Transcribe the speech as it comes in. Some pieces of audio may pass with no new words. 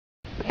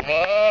Hey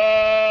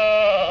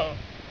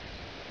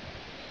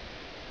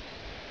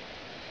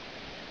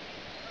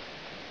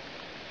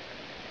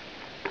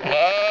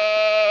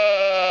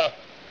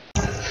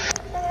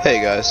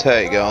guys, how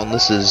you going?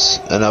 This is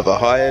another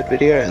hired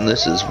video and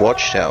this is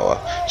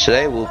Watchtower.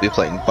 Today we'll be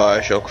playing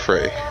Bioshock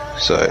 3,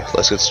 so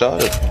let's get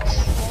started.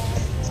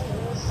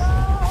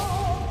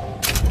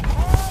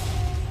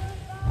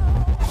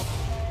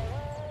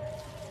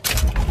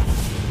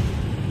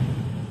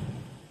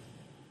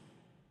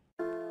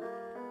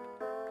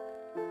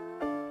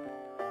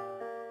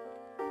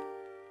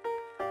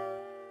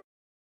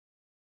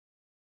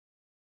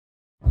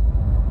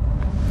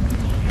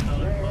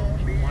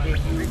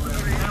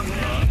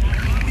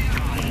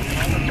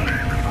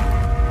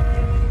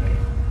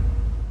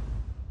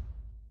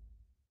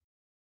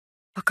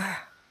 Booker,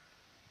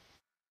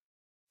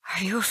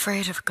 are you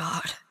afraid of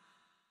God?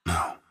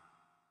 No.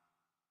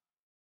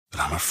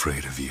 But I'm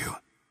afraid of you.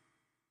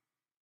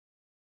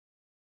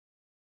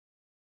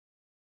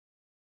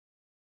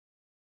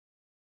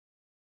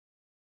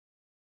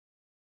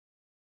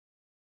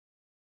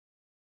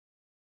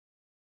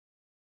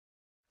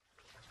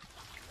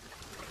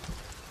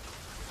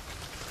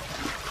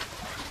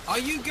 Are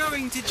you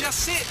going to just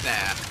sit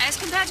there? As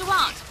compared to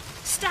what?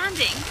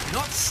 Standing?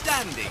 Not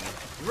standing,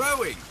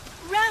 rowing.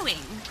 Rowing?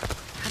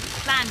 Hadn't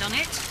planned on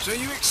it. So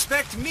you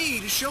expect me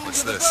to shoulder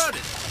the this?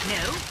 burden?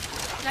 No,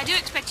 but I do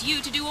expect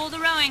you to do all the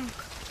rowing.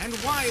 And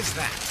why is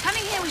that?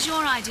 Coming here was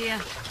your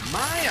idea.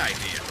 My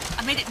idea?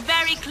 I've made it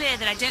very clear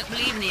that I don't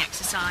believe in the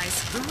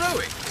exercise. The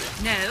rowing?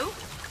 No.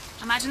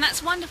 Imagine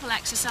that's wonderful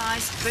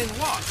exercise. Then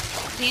what?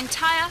 The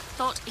entire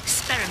thought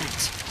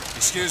experiment.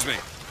 Excuse me.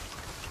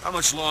 How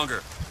much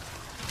longer?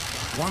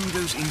 One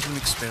goes into an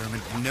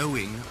experiment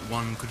knowing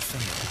one could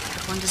fail.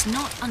 But one does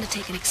not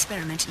undertake an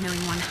experiment knowing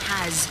one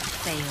has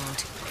failed.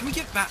 Can we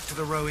get back to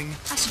the rowing?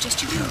 I suggest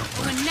you do,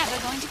 or we're never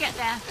going to get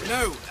there.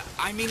 No,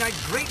 I mean I'd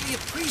greatly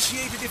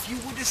appreciate it if you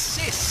would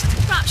assist.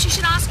 Perhaps you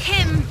should ask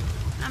him.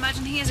 I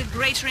imagine he has a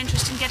greater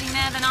interest in getting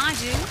there than I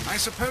do. I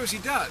suppose he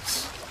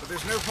does, but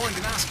there's no point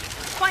in asking.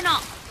 Why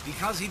not?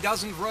 Because he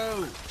doesn't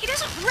row. He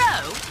doesn't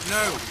row?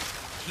 No,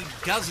 he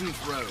doesn't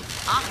row.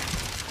 Ah,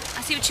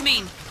 I see what you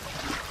mean.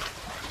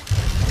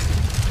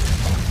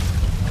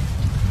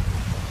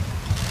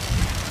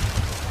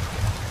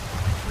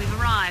 We've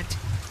arrived.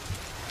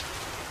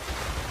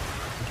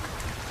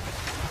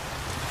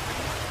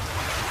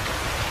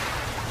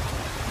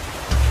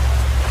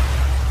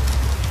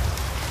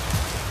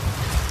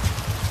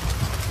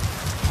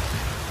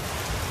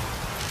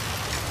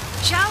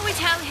 Shall we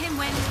tell him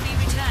when we'll be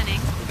returning?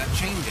 Would that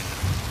change it?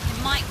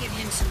 It might give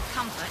him some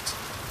comfort.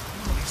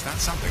 Is that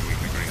something we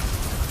can agree on?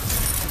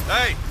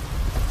 Hey!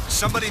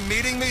 Somebody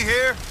meeting me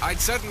here?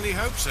 I'd certainly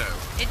hope so.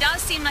 It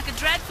does seem like a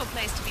dreadful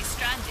place to be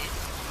stranded.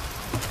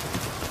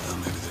 Well,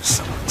 maybe there's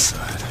someone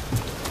inside.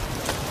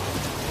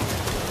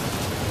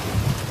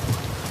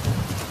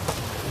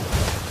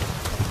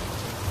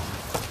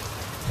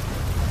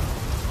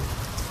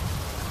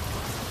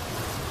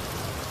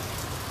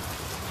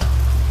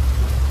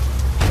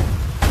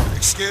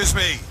 Excuse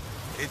me.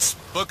 It's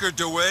Booker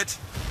DeWitt.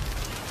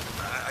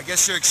 I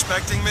guess you're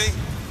expecting me?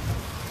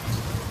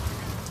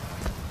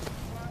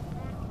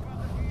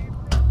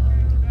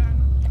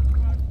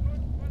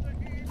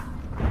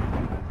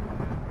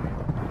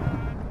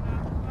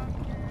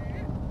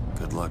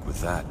 Good luck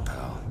with that,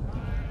 pal.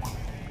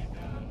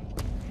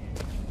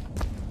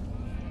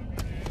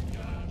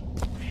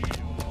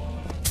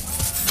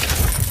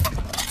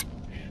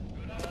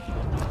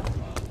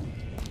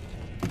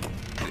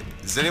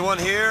 Is anyone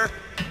here?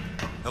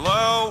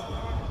 Hello?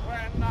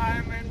 When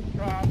I'm in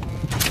trouble,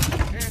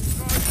 it's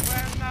good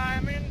when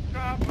I'm in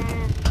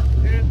trouble.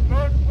 It's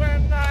good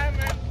when I'm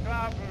in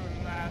trouble,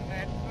 and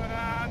it's good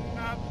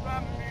enough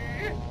from me.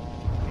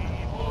 The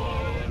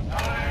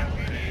old-time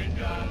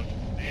religion,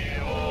 the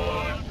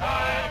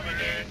old-time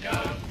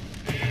religion,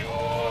 the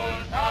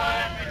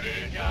old-time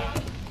religion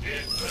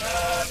is good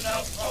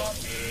enough for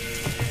me.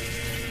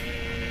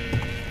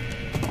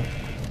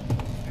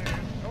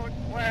 It's good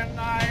when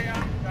I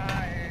am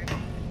dying.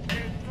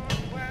 It's good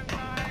when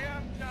I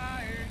am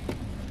dying.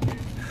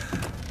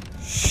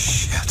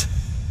 Shit.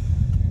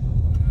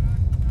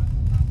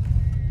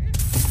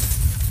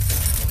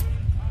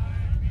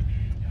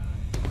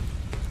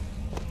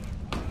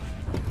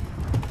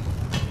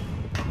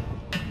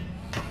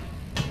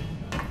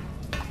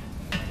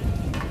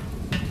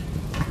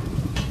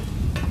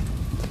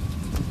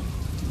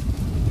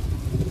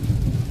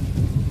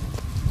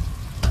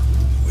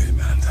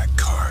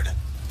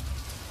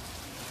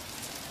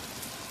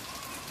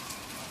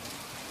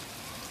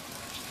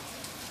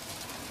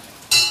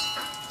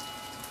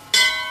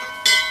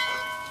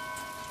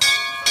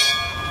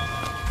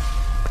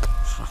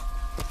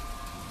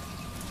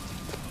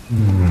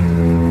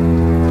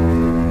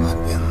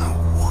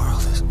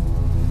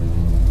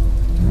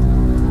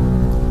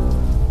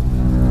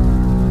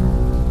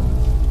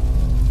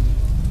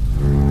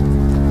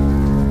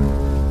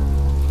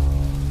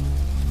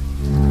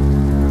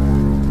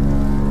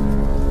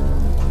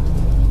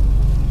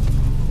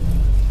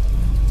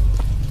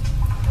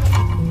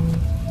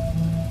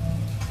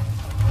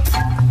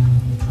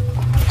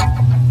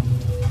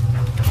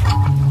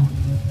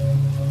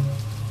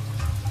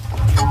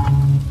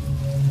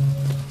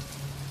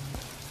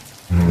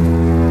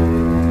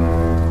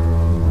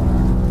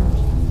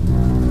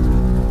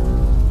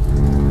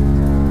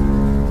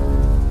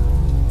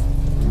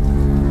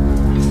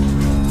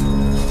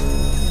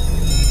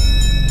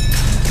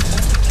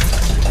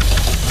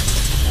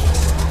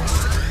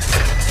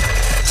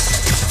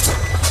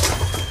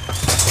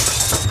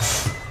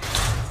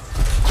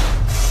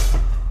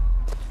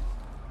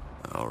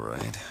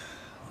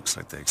 Looks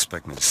like they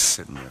expect me to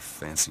sit in their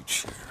fancy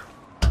chair.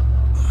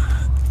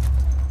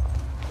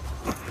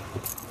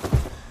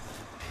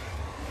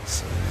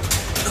 So,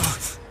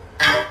 what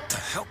the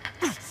hell?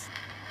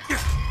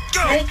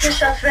 Make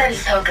yourself ready,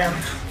 Pilgrim.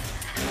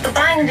 The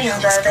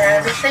bindings are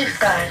there as a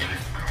safeguard.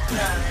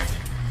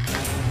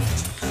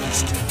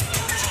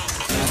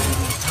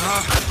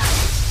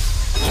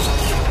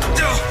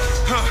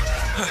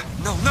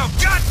 No,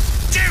 God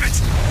damn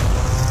it!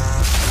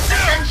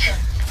 Ascension.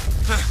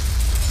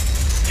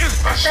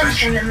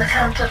 Ascension in the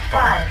count of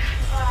 5.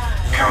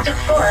 Count of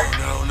 4.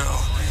 No.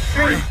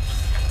 3,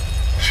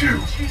 2,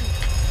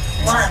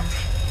 1.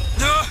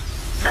 No!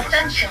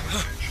 Ascension.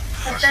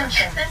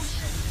 Ascension.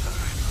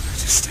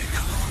 Just stay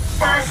calm.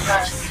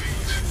 5,000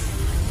 feet.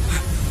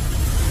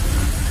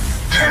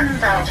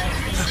 10,000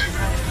 feet.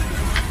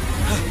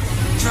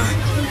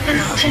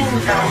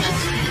 15,000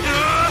 feet.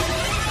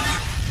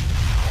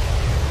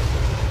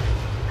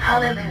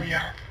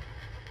 Hallelujah.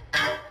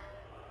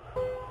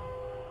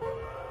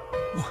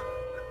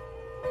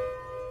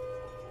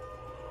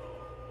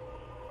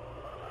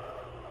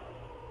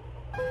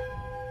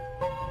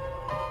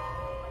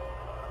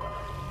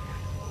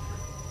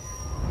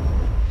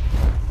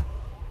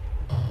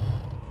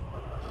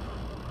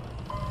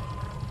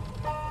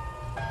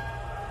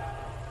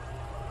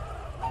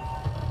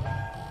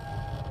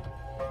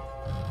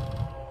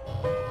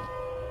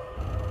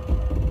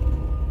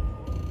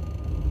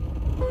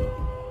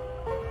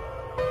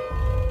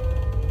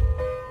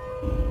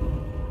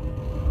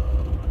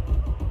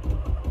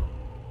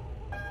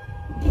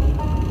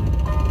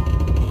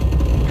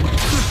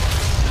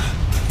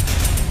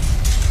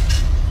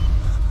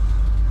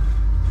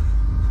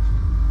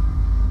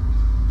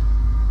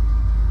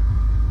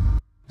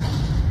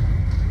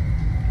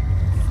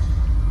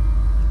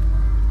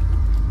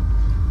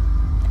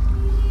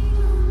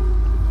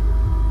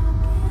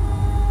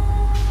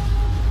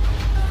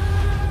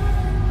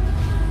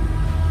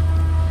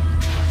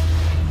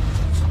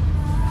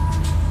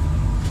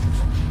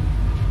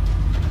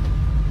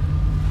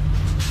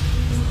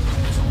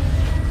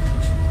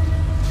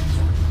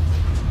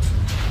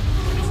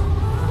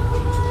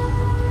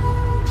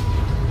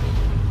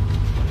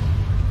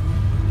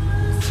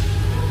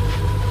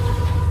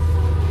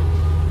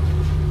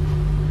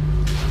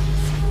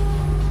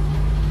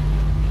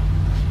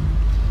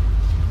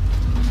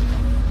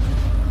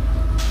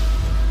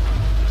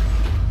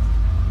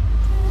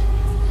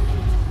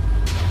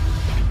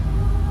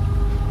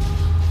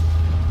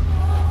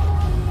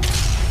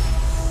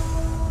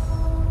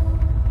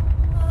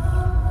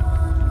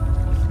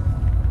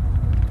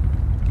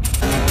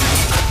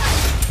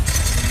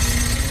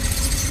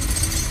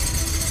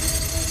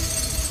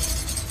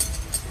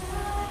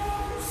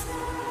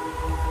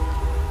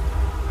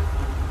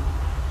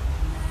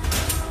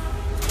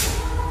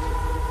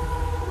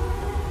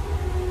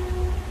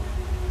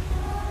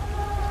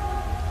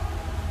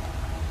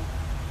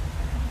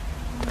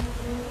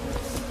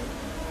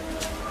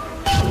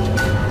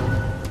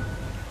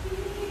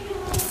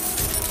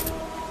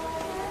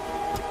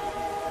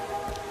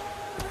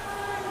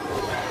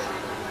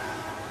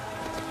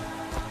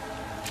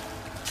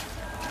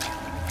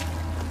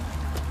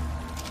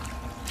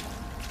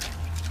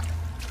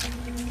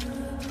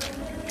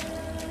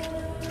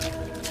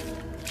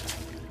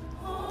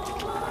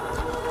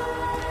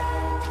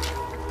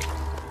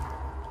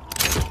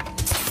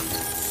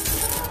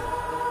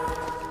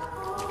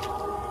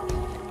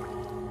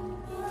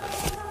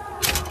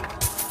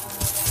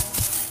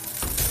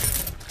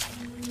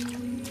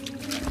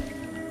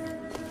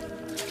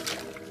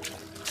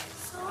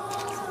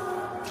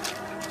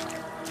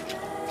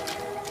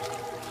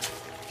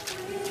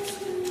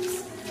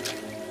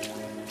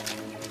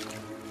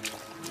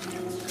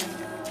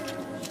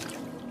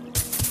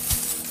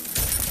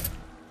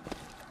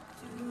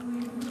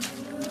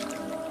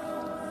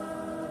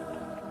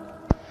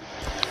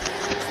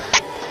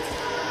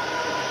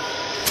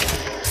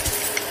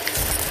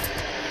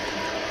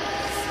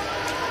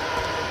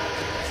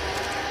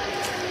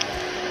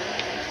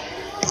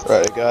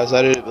 Right guys,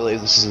 I do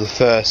believe this is the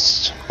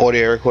first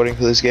audio recording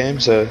for this game,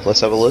 so let's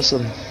have a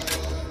listen. Gotta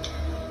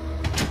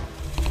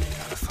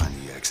find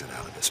the exit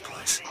out of this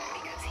place.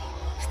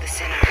 The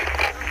sinner.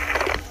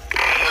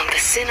 I love the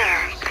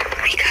sinner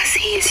because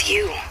he is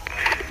you.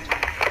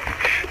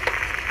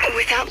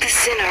 Without the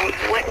sinner,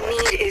 what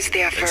need is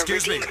there for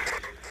Excuse a me. redeemer?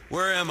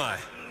 Where am I?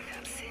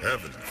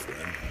 Heaven,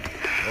 friend.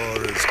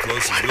 Or as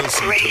close as we'll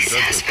see Grace to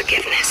has Douglas.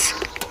 forgiveness.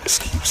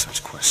 Best keep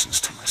such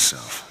questions to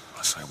myself,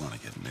 unless I want to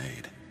get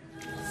made.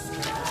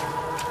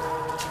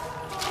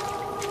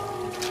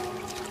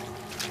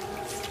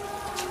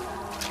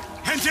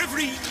 And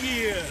every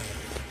year,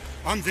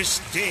 on this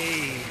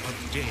day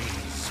of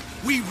days,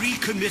 we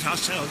recommit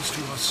ourselves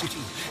to our city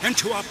and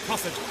to our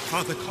prophet,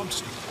 Father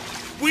Comstock.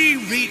 We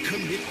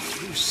recommit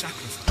through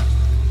sacrifice.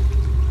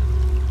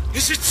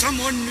 Is it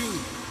someone new?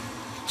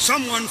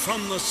 Someone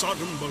from the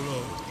Sodom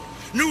below,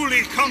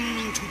 newly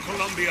come to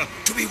Columbia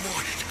to be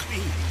washed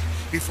clean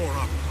before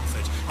our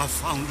prophet, our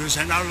founders,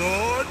 and our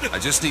Lord? I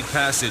just need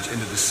passage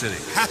into the city.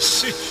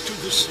 Passage to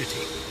the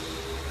city.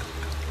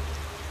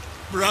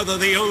 Brother,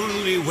 the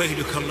only way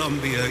to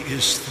Columbia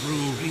is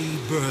through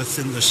rebirth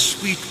in the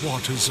sweet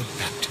waters of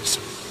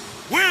baptism.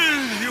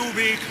 Will you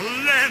be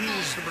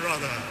cleansed,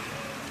 brother?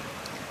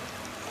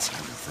 Let's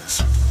end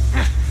this.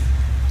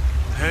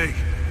 Hey.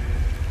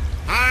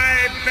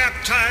 I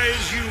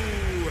baptize you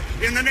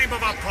in the name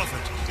of our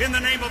prophet, in the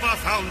name of our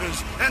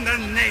founders, and the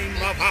name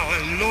of our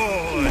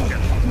Lord.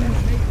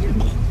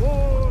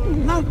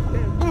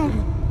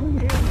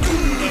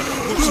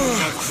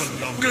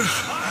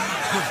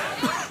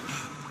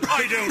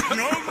 I don't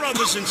know,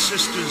 brothers and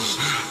sisters,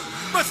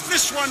 but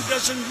this one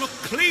doesn't look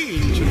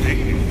clean to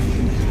me.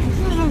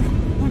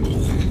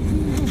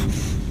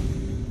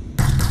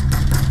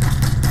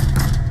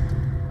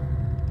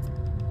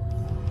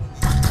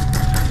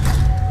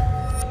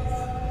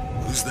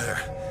 Who's there?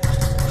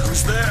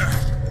 Who's there?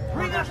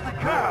 Bring us the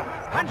curb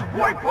and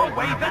wipe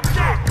away the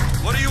debt.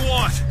 What do you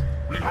want?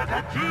 We had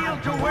a deal,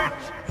 DeWitt.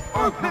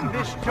 Open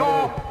this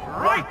door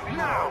right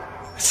now.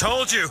 I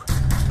told you.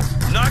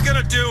 I'm not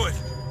gonna do it.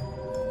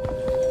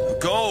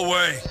 Go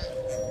away.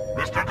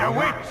 Mr.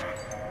 DeWitt!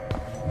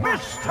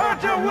 Mr.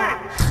 DeWitt!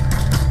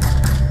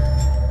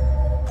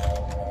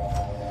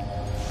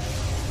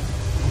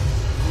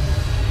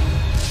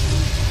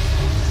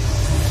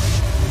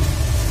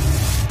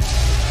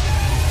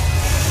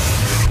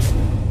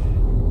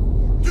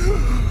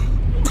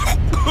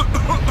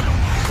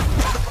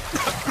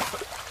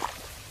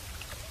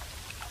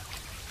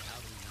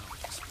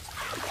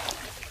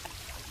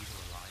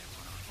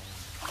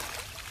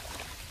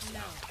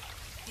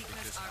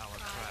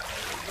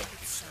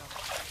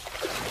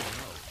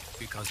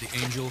 Because the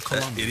angel That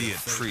Columbia idiot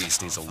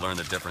priest needs to learn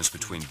the difference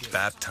between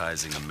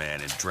baptizing a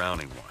man and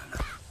drowning one.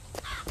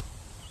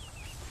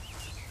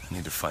 I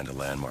need to find a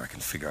landmark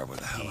and figure out where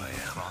the hell I am.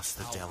 Across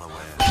the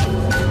Delaware.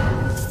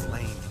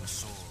 Flaming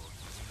sword.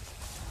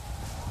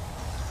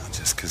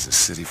 Just because the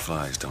city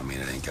flies don't mean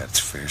it ain't got its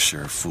fair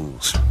share of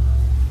fools.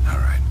 All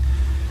right.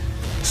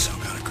 Still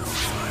got a girl to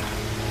find.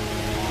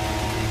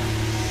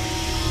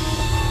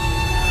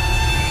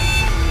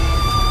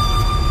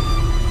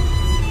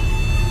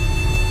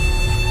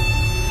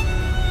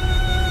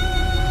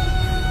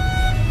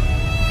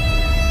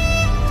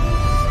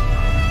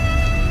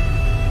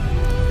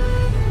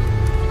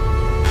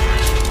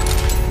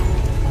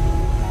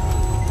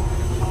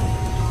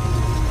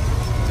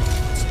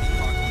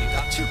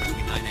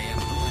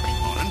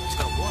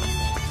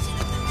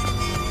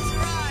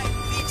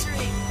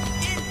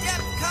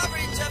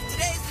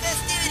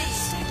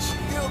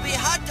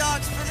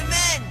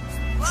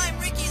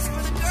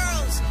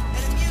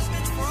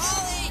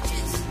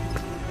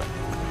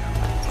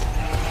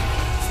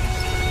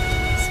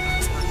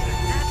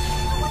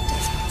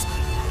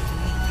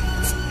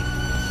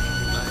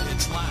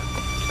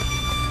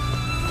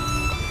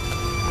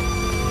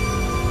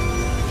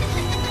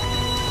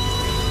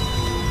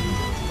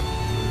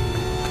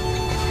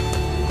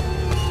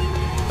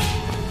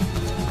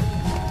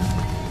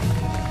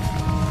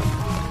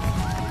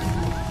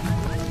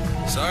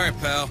 Sorry,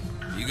 pal.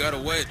 You gotta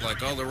wait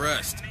like all the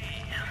rest. The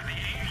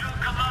angel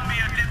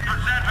Columbia did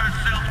present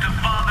herself to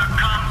Father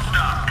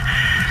Comstock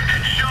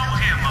and show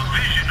him a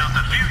vision of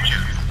the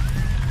future.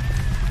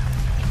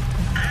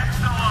 And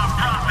so our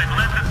prophet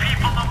led the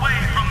people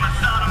away from the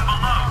Sodom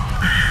below,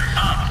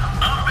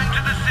 up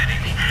into the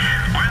city,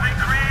 where they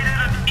created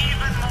an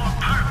even more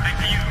perfect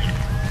union.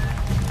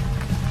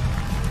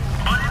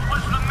 But it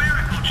was the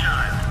miracle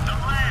child, the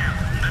lamb,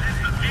 that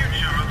is the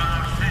future of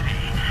our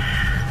city.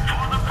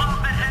 For the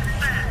prophet had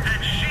said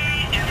that she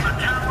in the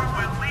tower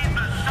will lead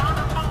the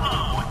Sodom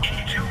below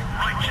into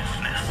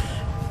righteousness.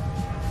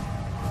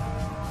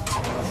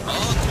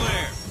 All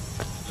clear.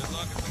 Good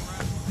luck at the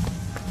raffle.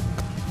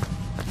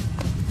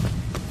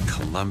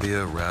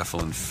 Columbia,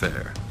 Raffle, and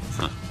Fair.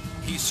 Huh.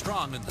 He's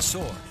strong in the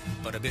sword,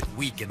 but a bit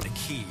weak in the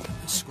key and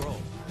the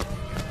scroll.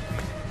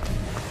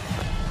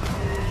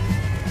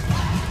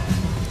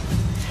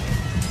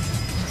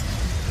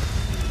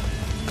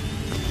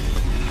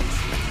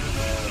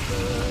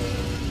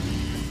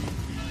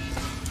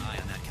 Eye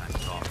on that kind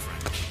of talk,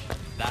 friend.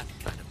 That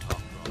kind of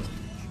talk, bro.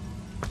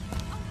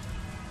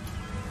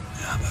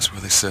 Yeah, that's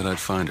where they said I'd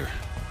find her.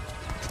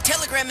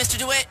 Telegram, Mr.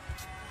 DeWitt.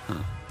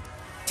 Huh.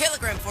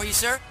 Telegram for you,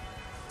 sir.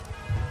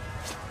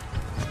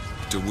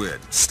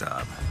 DeWitt,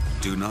 stop.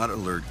 Do not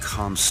alert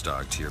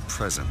Comstock to your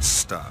presence.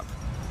 Stop.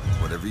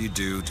 Whatever you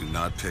do, do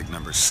not pick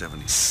number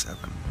 77.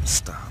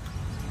 Stop.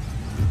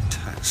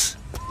 Tess.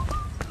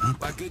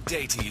 A good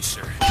day to you,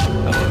 sir.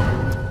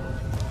 I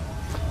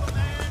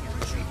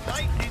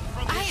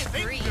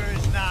agree.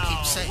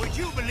 Now, would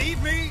you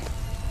believe me?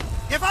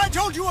 If I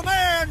told you a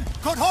man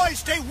could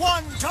hoist a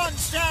one-ton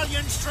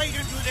stallion straight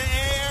into the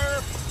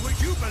air, would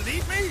you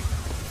believe me?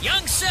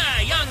 Young sir,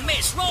 young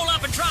miss, roll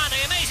up and try the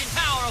amazing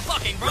power of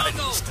bucking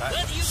bronco.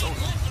 Whether you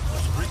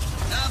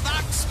The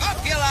Vox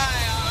Populi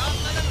on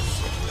the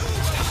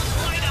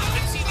Find out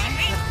and see the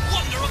eighth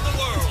wonder of the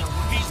world.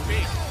 He's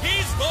big,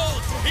 he's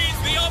bold, he's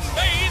the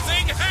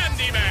amazing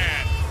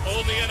handyman.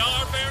 Only in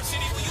our fair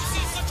city will you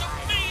see such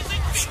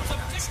amazing feats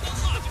of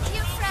technological...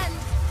 Dear friend,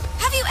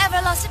 have you ever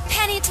lost a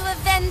penny to a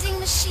vending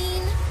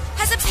machine?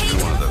 Has a paid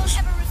telephone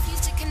ever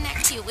refused to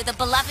connect you with a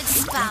beloved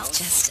spouse? It's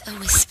just a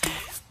whisper.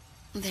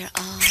 They're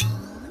all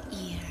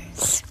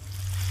ears.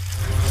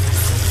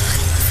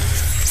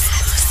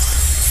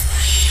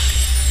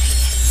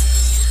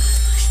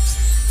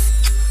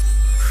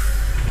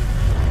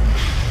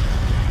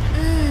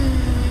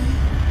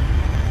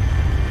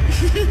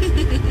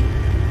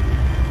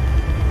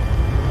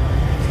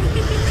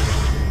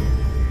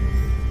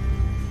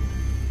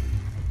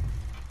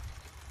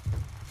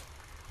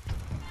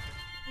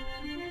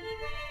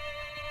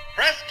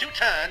 Press to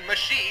turn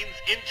machines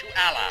into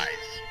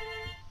allies.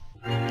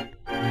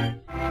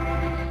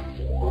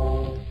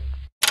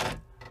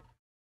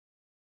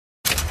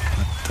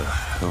 What the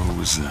hell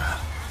was that?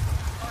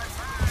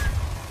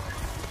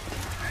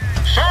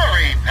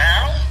 Sorry,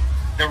 pal.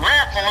 The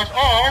raffle is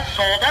all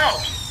sold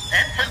out.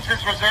 Entrance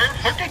is reserved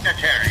for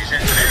dignitaries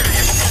and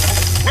various.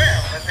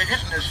 Well, if it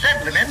isn't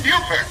Assemblyman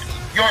Buford,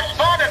 your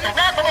spot at the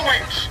raffle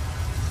awaits.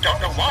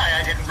 Don't know why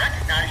I didn't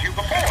recognize you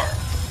before.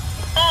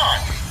 On.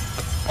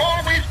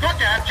 Always good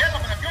to have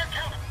gentlemen of your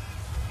caliber.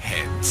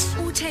 Heads.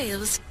 Or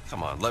tails.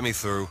 Come on, let me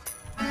through.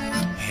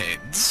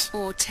 Heads.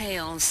 Or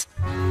tails.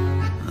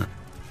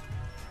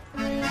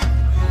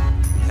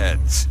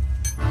 Heads.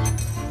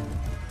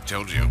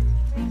 Told you.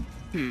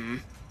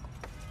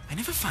 I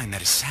never find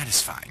that as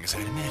satisfying as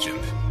I'd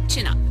imagined.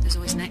 Chin up. There's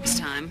always next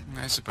time.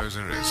 I suppose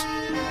there is.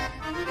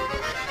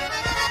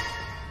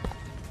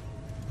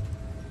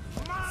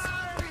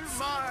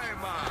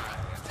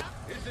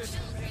 Is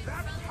it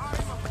that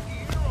time of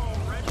year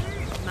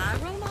already? My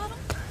role model?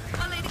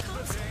 Our Lady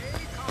Constance.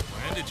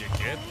 When did you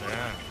get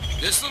that?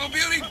 This little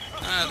beauty?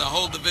 The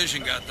whole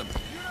division got them.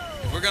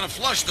 We're gonna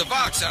flush the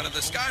Vox out of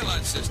the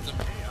Skyline system.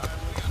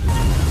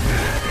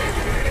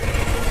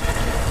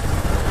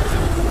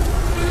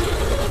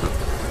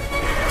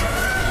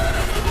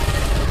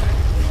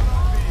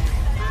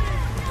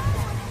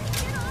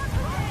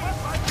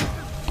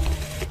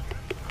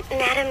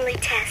 Madam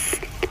Lutece,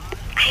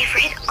 I have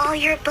read all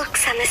your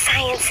books on the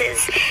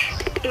sciences.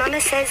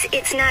 Mama says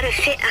it's not a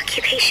fit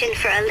occupation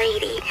for a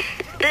lady,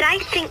 but I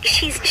think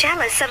she's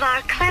jealous of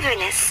our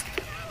cleverness.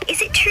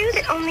 Is it true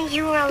that only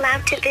you are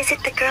allowed to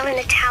visit the girl in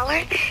the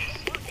tower?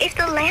 If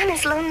the lamb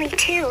is lonely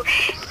too,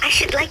 I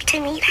should like to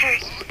meet her,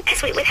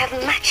 as we would have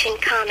much in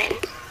common.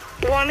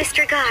 Warmest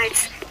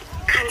regards,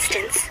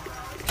 Constance.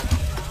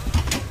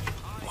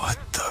 What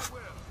the...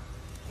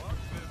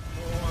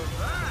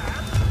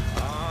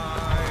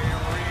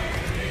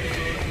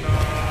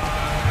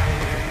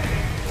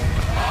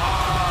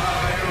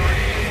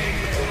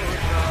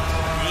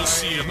 We'll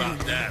see about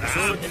that.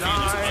 Good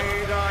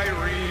night,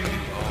 Irene.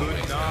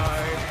 Good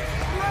night.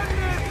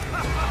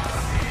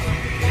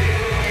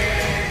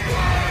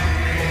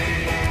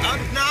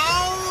 And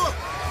now,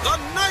 the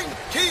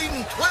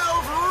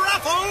 1912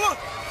 raffle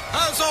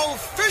has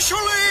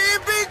officially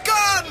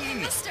begun!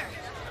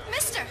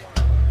 Mister!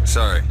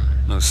 Sorry,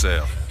 no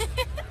sale.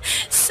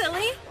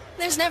 Silly?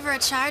 There's never a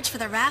charge for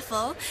the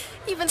raffle.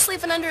 You've been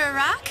sleeping under a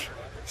rock?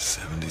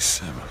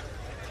 77.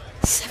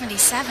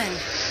 77.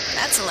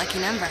 That's a lucky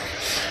number.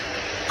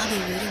 I'll be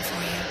rooting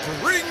for you.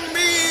 Bring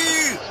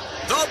me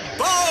the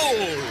bowl!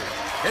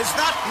 Is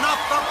that not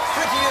the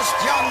prettiest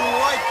young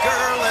white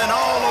girl in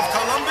all of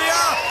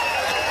Columbia?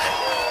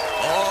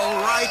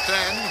 All right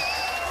then.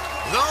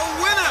 The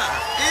winner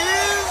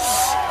is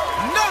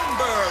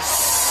number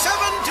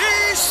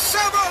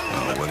 77!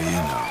 Well, what do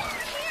you know?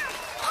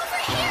 Over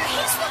here!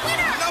 He's the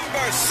winner!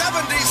 Number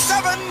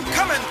 77,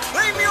 come and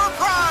claim your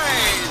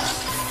prize!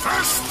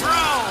 First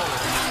throw!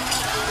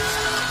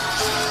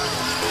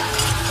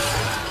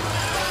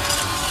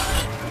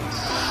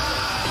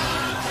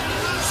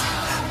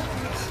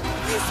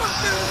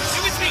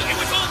 It was me! It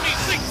was all me!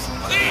 Please!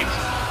 Please!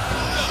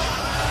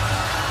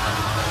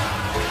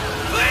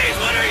 Please,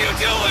 what are you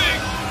doing?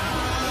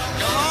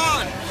 Come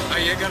on! Are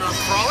you gonna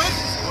throw it?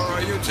 Or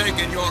are you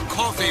taking your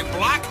coffee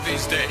black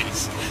these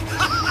days?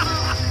 I'm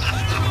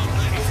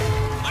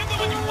the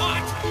one you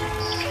want!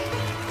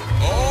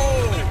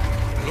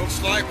 Oh!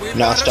 Looks like we've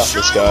Nah, got a stop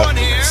this shy guy. one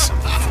here!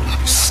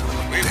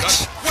 We've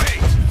got... Wait!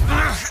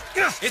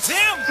 It's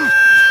him!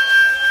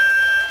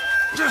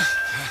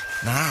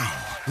 Now,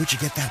 where'd you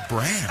get that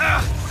brand?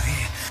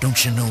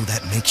 Don't you know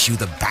that makes you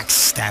the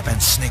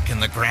backstabbing snake in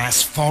the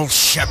grass false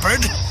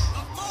shepherd?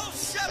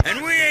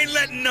 And we ain't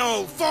letting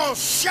no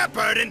false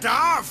shepherd into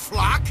our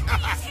flock!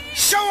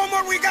 Show them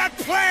what we got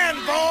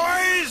planned,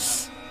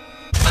 boys!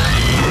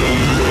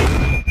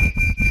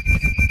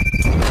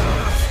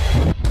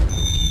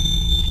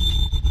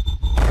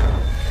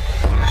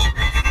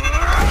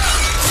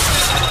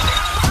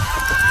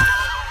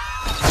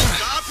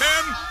 Stop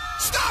him!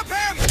 Stop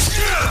him!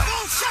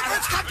 False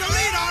shepherds come to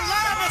lead our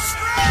lamb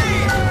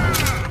astray!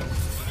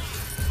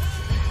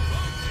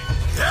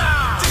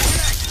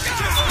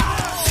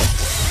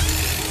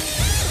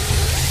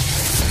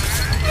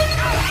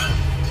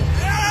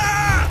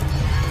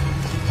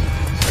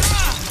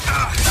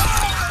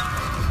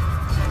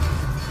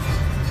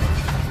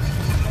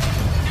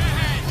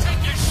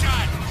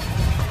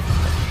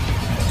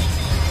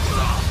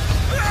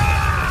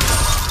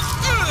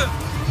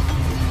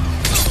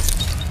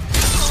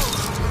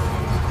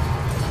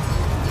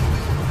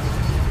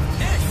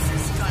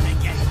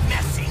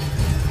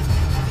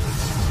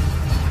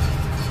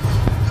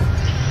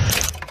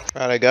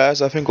 Alright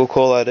guys, I think we'll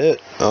call that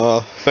it.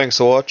 Thanks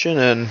for watching,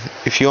 and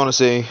if you want to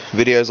see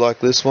videos like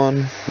this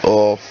one,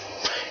 or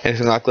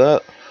anything like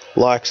that,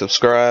 like,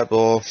 subscribe,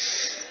 or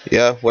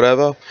yeah,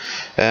 whatever,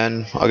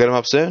 and I'll get them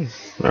up soon.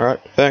 Alright,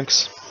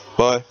 thanks.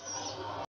 Bye.